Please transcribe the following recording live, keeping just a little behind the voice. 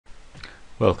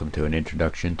Welcome to an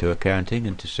introduction to accounting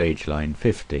and to Sage Line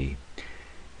 50.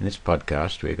 In this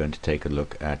podcast we're going to take a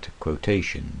look at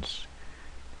quotations.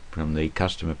 From the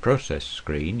customer process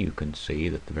screen you can see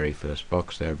that the very first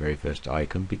box there, very first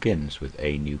icon, begins with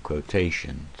a new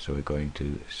quotation. So we're going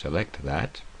to select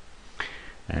that,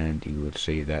 and you will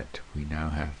see that we now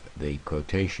have the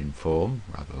quotation form,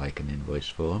 rather like an invoice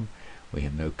form. We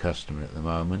have no customer at the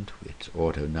moment, it's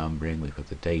auto numbering, we've got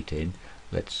the date in.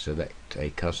 Let's select a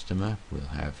customer. We'll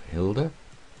have Hilda,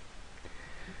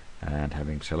 and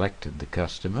having selected the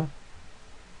customer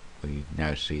we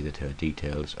now see that her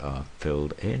details are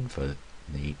filled in for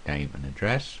the name and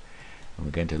address, and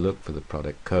we're going to look for the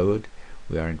product code.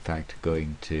 We are in fact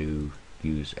going to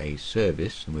use a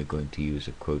service, and we're going to use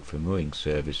a quote for mowing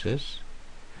services.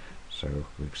 So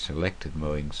we've selected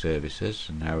mowing services,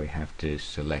 and now we have to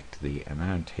select the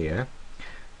amount here.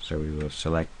 So we will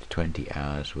select 20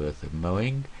 hours worth of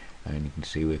mowing, and you can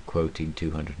see we're quoting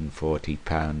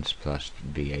 £240 plus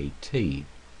VAT.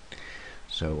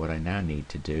 So what I now need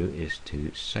to do is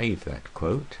to save that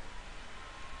quote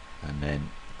and then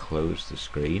close the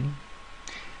screen.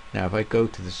 Now if I go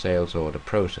to the sales order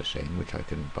processing, which I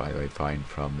can by the way find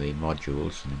from the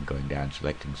modules, and then going down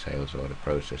selecting sales order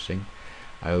processing,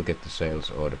 I will get the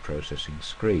sales order processing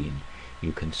screen.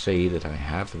 You can see that I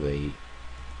have the,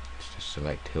 let's just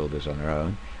select Hilda's on her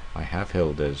own. I have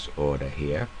Hilda's order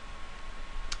here,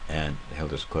 and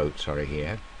Hilda's quote, sorry,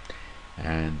 here.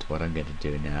 And what I'm going to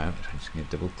do now is I'm just going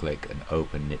to double click and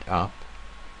open it up.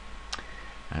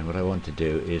 And what I want to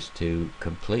do is to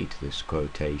complete this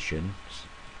quotation.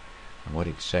 And what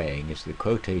it's saying is the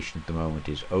quotation at the moment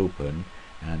is open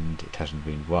and it hasn't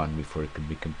been won before it can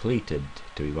be completed.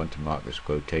 Do we want to mark this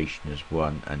quotation as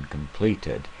won and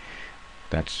completed?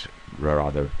 That's a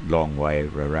rather long way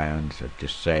around of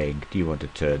just saying, do you want to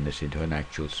turn this into an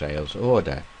actual sales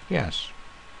order? Yes.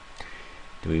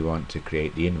 Do we want to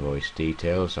create the invoice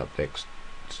details, update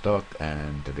stock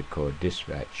and record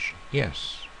dispatch?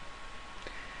 Yes.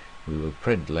 We will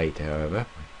print later, however.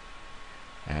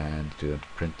 And do we want to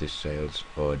print this sales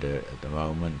order at the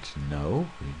moment? No,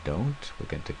 we don't. We're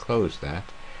going to close that.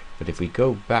 But if we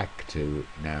go back to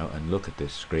now and look at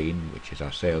this screen, which is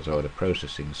our sales order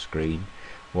processing screen,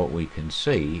 what we can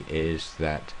see is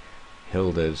that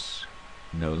Hilda's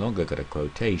no longer got a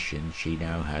quotation. She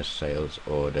now has sales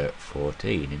order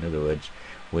 14. In other words,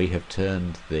 we have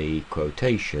turned the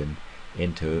quotation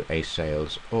into a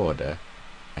sales order,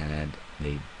 and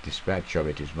the dispatch of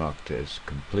it is marked as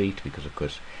complete because of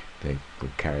course they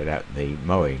carried out the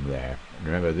mowing there. And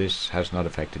remember, this has not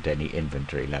affected any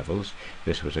inventory levels.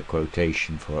 This was a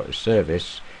quotation for a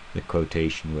service. The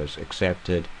quotation was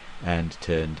accepted and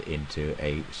turned into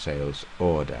a sales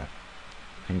order.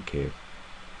 Thank you.